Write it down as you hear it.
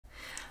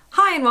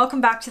Hi and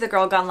welcome back to the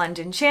Girl Gone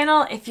London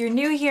channel. If you're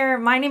new here,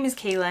 my name is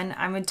Kalyn.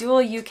 I'm a dual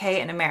UK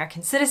and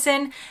American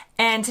citizen,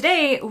 and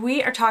today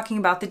we are talking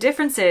about the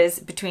differences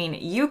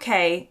between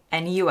UK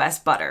and US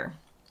butter.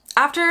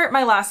 After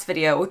my last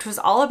video, which was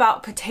all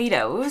about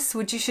potatoes,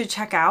 which you should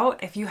check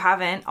out if you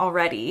haven't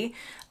already,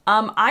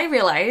 I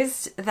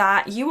realized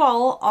that you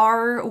all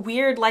are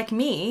weird like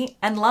me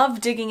and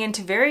love digging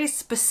into very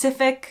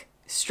specific,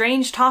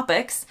 strange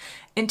topics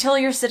until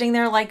you're sitting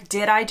there like,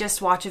 did I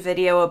just watch a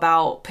video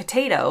about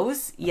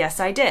potatoes? Yes,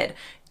 I did.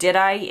 Did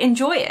I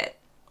enjoy it?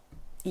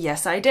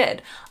 Yes, I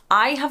did.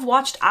 I have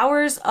watched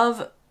hours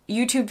of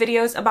YouTube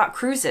videos about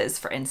cruises,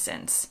 for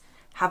instance.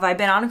 Have I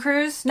been on a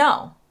cruise?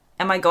 No.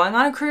 Am I going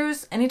on a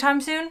cruise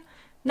anytime soon?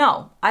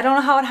 No. I don't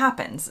know how it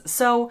happens.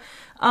 So,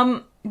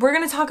 we're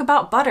going to talk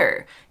about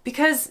butter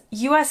because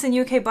US and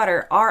UK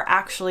butter are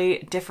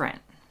actually different.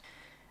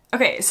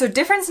 Okay, so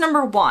difference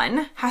number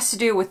one has to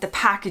do with the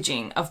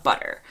packaging of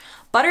butter.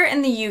 Butter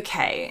in the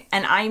UK,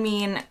 and I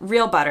mean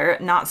real butter,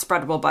 not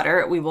spreadable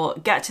butter. We will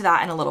get to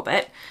that in a little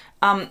bit.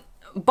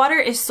 Butter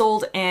is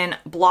sold in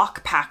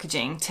block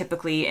packaging,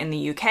 typically in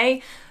the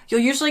UK. You'll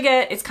usually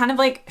get, it's kind of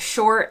like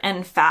short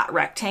and fat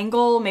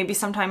rectangle, maybe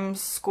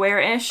sometimes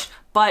square-ish,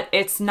 but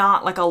it's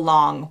not like a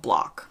long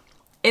block.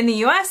 In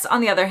the US,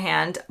 on the other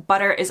hand,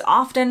 butter is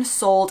often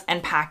sold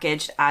and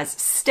packaged as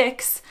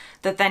sticks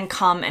that then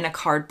come in a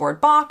cardboard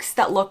box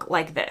that look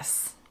like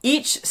this.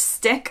 Each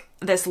stick,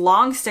 this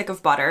long stick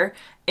of butter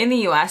in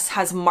the US,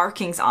 has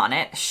markings on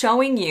it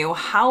showing you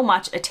how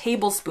much a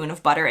tablespoon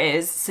of butter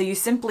is, so you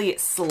simply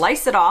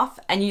slice it off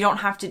and you don't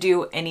have to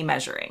do any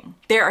measuring.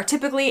 There are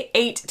typically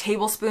 8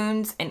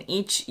 tablespoons in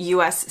each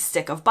US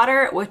stick of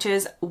butter, which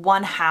is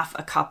 1/2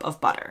 a cup of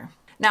butter.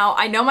 Now,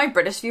 I know my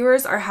British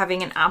viewers are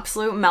having an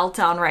absolute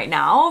meltdown right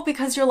now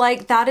because you're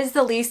like, that is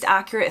the least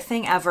accurate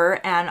thing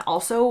ever, and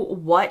also,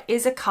 what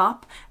is a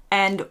cup?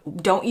 And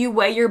don't you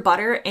weigh your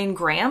butter in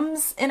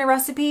grams in a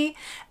recipe?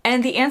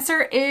 And the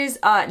answer is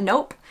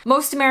nope.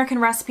 Most American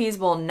recipes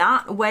will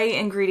not weigh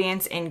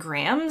ingredients in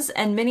grams,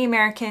 and many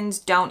Americans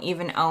don't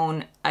even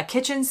own a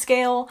kitchen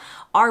scale.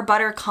 Our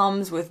butter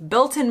comes with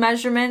built-in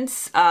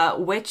measurements,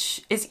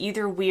 which is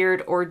either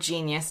weird or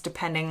genius,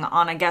 depending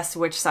on, I guess,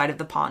 which side of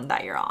the pond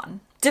that you're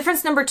on.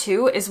 Difference number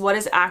two is what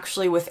is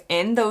actually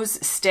within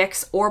those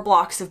sticks or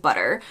blocks of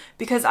butter,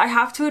 because I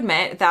have to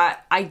admit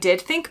that I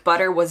did think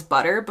butter was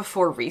butter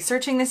before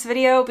researching this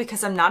video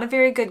because I'm not a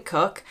very good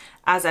cook,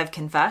 as I've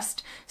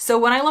confessed. So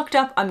when I looked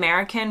up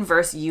American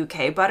versus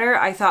UK butter,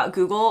 I thought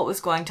Google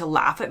was going to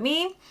laugh at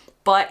me,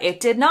 but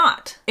it did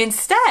not.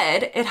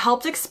 Instead, it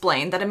helped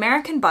explain that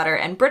American butter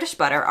and British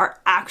butter are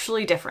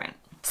actually different.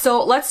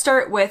 So let's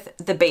start with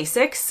the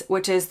basics,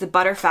 which is the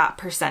butter fat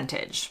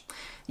percentage.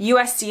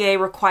 USDA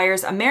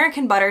requires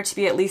American butter to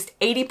be at least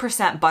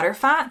 80% butter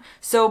fat,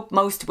 so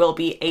most will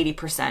be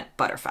 80%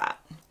 butter fat.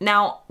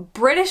 Now,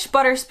 British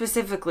butter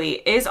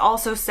specifically is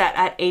also set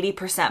at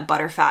 80%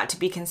 butter fat to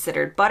be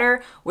considered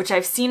butter, which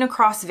I've seen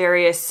across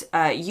various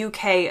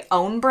UK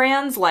own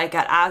brands like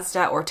at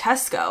Asda or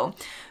Tesco.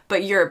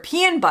 But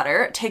European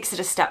butter takes it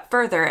a step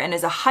further and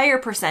is a higher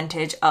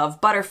percentage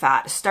of butter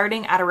fat,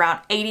 starting at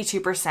around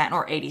 82%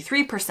 or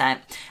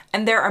 83%.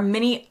 And there are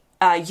many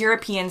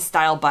European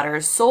style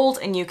butters sold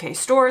in UK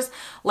stores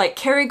like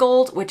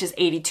Kerrygold, which is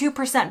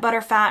 82%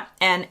 butter fat,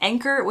 and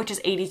Anchor, which is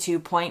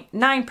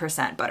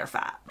 82.9% butter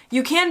fat.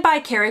 You can buy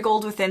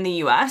Kerrygold within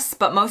the US,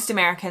 but most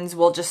Americans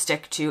will just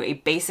stick to a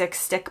basic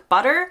stick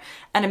butter,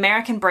 and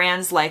American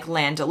brands like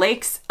Land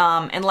O'Lakes,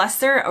 unless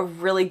they're a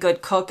really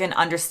good cook and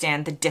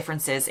understand the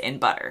differences in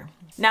butter.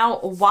 Now,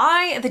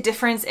 why the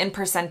difference in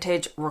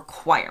percentage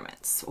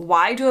requirements?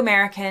 Why do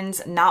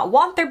Americans not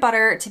want their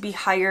butter to be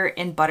higher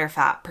in butter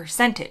fat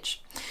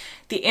percentage?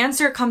 The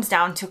answer comes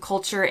down to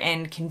culture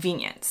and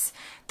convenience.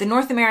 The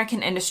North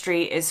American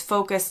industry is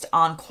focused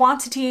on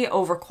quantity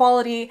over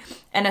quality,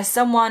 and as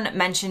someone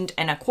mentioned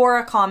in a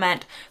Quora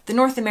comment, the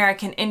North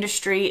American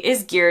industry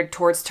is geared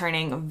towards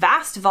turning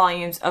vast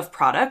volumes of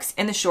products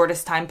in the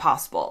shortest time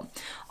possible.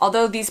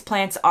 Although these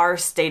plants are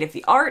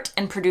state-of-the-art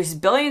and produce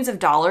billions of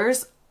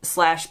dollars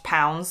 /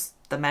 pounds,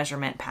 the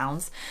measurement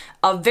pounds,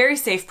 of very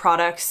safe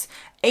products,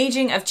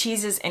 aging of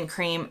cheeses and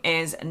cream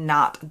is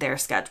not their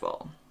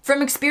schedule.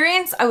 From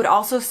experience, I would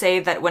also say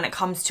that when it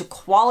comes to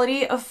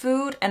quality of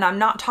food, and I'm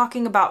not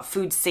talking about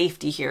food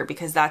safety here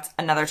because that's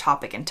another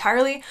topic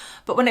entirely,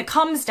 but when it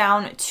comes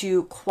down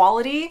to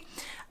quality,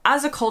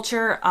 as a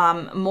culture,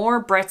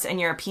 more Brits and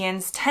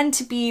Europeans tend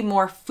to be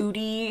more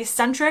foodie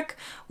centric,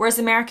 whereas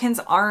Americans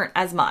aren't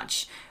as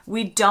much.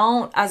 We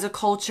don't, as a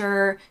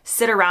culture,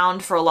 sit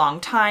around for a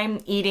long time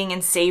eating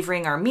and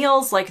savoring our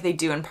meals like they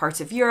do in parts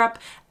of Europe,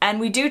 and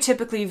we do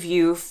typically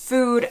view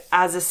food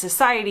as a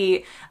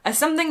society as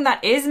something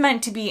that is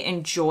meant to be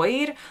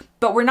enjoyed,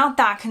 but we're not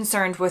that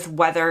concerned with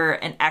whether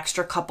an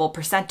extra couple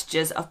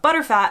percentages of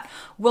butterfat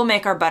will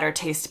make our butter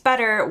taste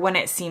better when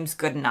it seems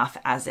good enough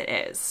as it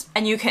is.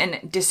 And you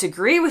can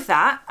disagree with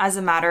that as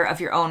a matter of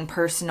your own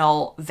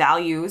personal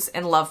values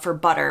and love for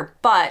butter,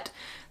 but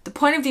the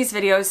point of these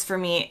videos for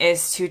me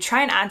is to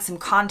try and add some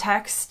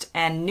context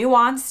and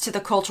nuance to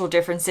the cultural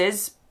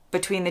differences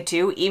between the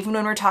two, even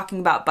when we're talking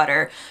about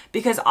butter,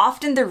 because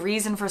often the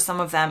reason for some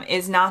of them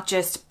is not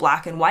just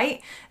black and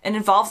white. It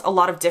involves a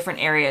lot of different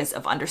areas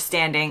of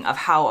understanding of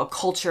how a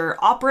culture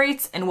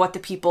operates and what the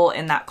people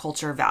in that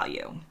culture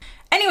value.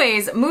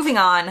 Anyways, moving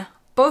on,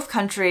 both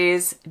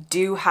countries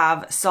do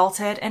have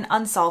salted and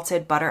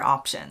unsalted butter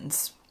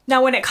options.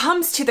 Now, when it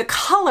comes to the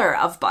color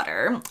of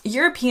butter,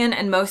 European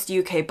and most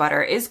UK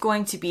butter is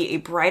going to be a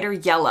brighter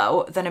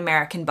yellow than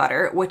American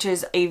butter, which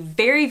is a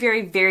very,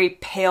 very, very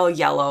pale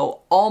yellow,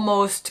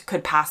 almost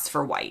could pass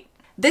for white.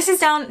 This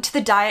is down to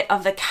the diet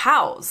of the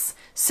cows.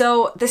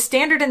 So the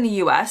standard in the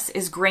US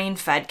is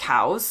grain-fed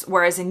cows,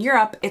 whereas in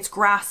Europe, it's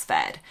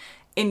grass-fed.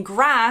 In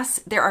grass,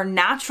 there are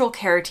natural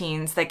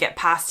carotenes that get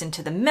passed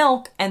into the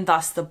milk and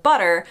thus the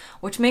butter,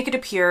 which make it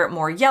appear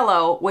more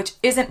yellow, which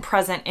isn't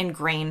present in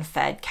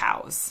grain-fed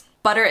cows.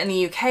 Butter in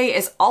the UK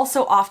is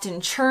also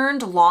often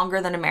churned longer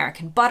than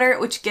American butter,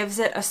 which gives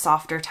it a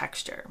softer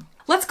texture.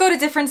 Let's go to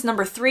difference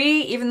number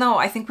 3, even though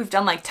I think we've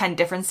done like 10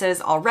 differences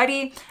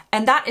already,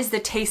 and that is the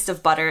taste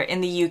of butter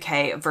in the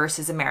UK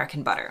versus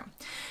American butter.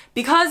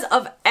 Because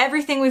of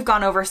everything we've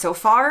gone over so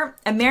far,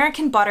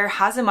 American butter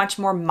has a much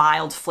more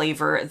mild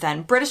flavor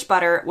than British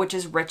butter, which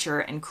is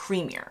richer and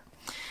creamier.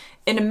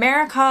 In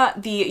America,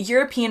 the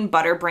European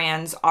butter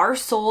brands are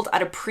sold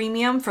at a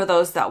premium for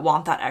those that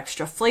want that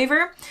extra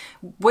flavor,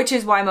 which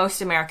is why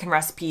most American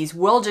recipes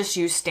will just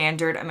use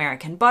standard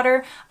American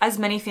butter, as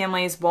many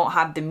families won't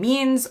have the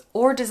means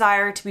or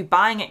desire to be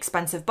buying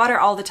expensive butter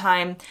all the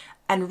time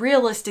and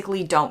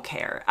realistically don't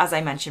care, as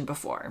I mentioned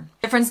before.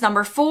 Difference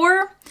number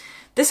 4.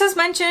 This was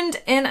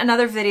mentioned in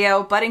another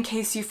video, but in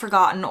case you've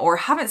forgotten or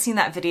haven't seen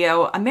that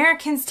video,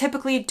 Americans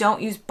typically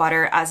don't use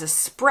butter as a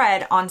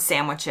spread on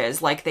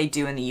sandwiches like they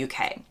do in the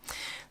UK.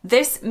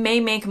 This may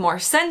make more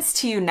sense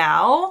to you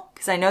now,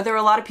 because I know there were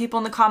a lot of people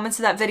in the comments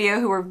of that video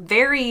who were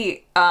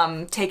very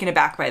taken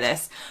aback by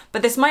this,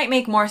 but this might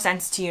make more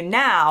sense to you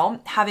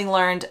now, having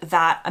learned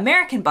that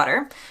American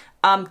butter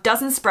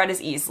doesn't spread as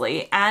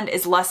easily and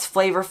is less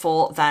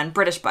flavorful than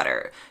British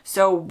butter.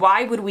 So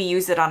why would we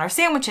use it on our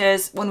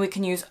sandwiches when we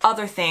can use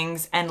other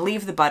things and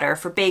leave the butter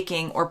for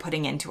baking or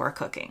putting into our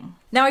cooking?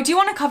 Now, I do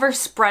want to cover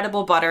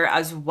spreadable butter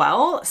as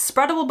well.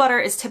 Spreadable butter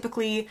is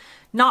typically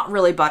not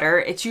really butter.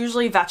 It's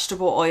usually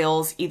vegetable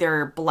oils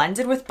either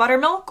blended with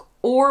buttermilk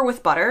or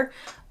with butter.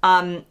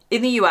 In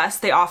the US,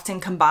 they often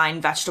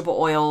combine vegetable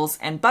oils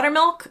and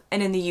buttermilk,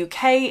 and in the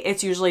UK,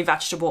 it's usually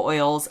vegetable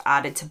oils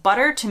added to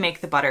butter to make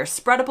the butter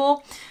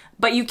spreadable,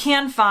 but you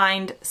can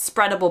find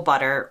spreadable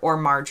butter or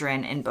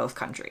margarine in both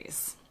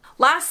countries.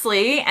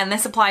 Lastly, and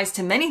this applies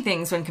to many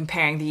things when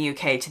comparing the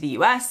UK to the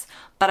US,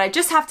 but I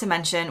just have to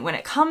mention when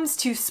it comes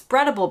to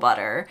spreadable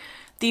butter,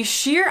 the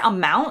sheer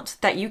amount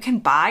that you can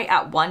buy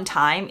at one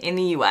time in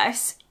the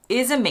US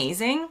is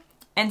amazing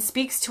and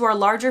speaks to our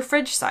larger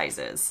fridge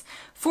sizes.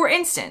 For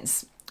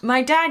instance,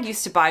 my dad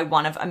used to buy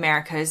one of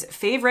America's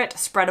favorite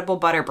spreadable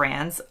butter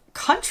brands,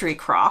 Country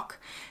Crock,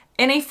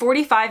 in a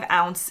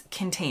 45-ounce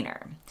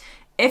container.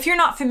 If you're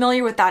not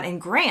familiar with that in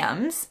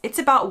grams, it's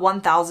about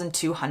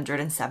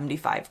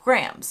 1,275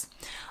 grams.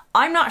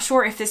 I'm not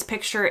sure if this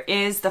picture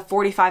is the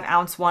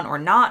 45-ounce one or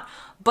not,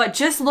 but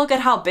just look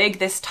at how big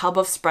this tub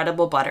of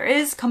spreadable butter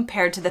is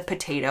compared to the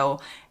potato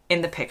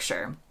in the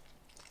picture.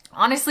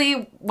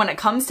 Honestly, when it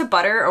comes to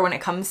butter or when it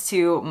comes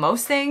to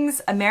most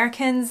things,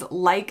 Americans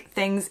like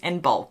things in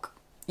bulk.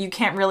 You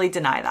can't really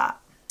deny that.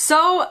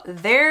 So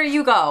there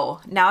you go.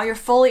 Now you're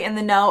fully in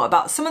the know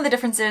about some of the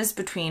differences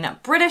between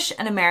British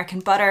and American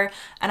butter,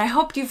 and I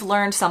hope you've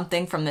learned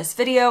something from this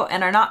video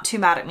and are not too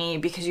mad at me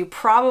because you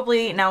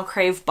probably now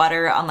crave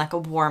butter on like a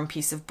warm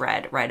piece of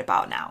bread right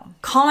about now.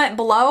 Comment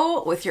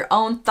below with your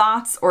own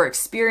thoughts or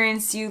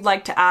experience you'd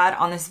like to add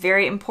on this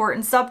very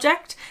important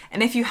subject,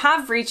 and if you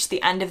have reached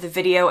the end of the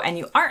video and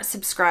you aren't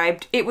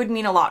subscribed, it would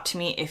mean a lot to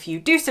me if you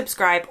do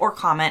subscribe or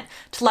comment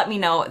to let me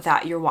know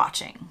that you're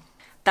watching.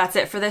 That's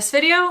it for this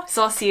video,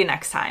 so I'll see you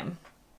next time.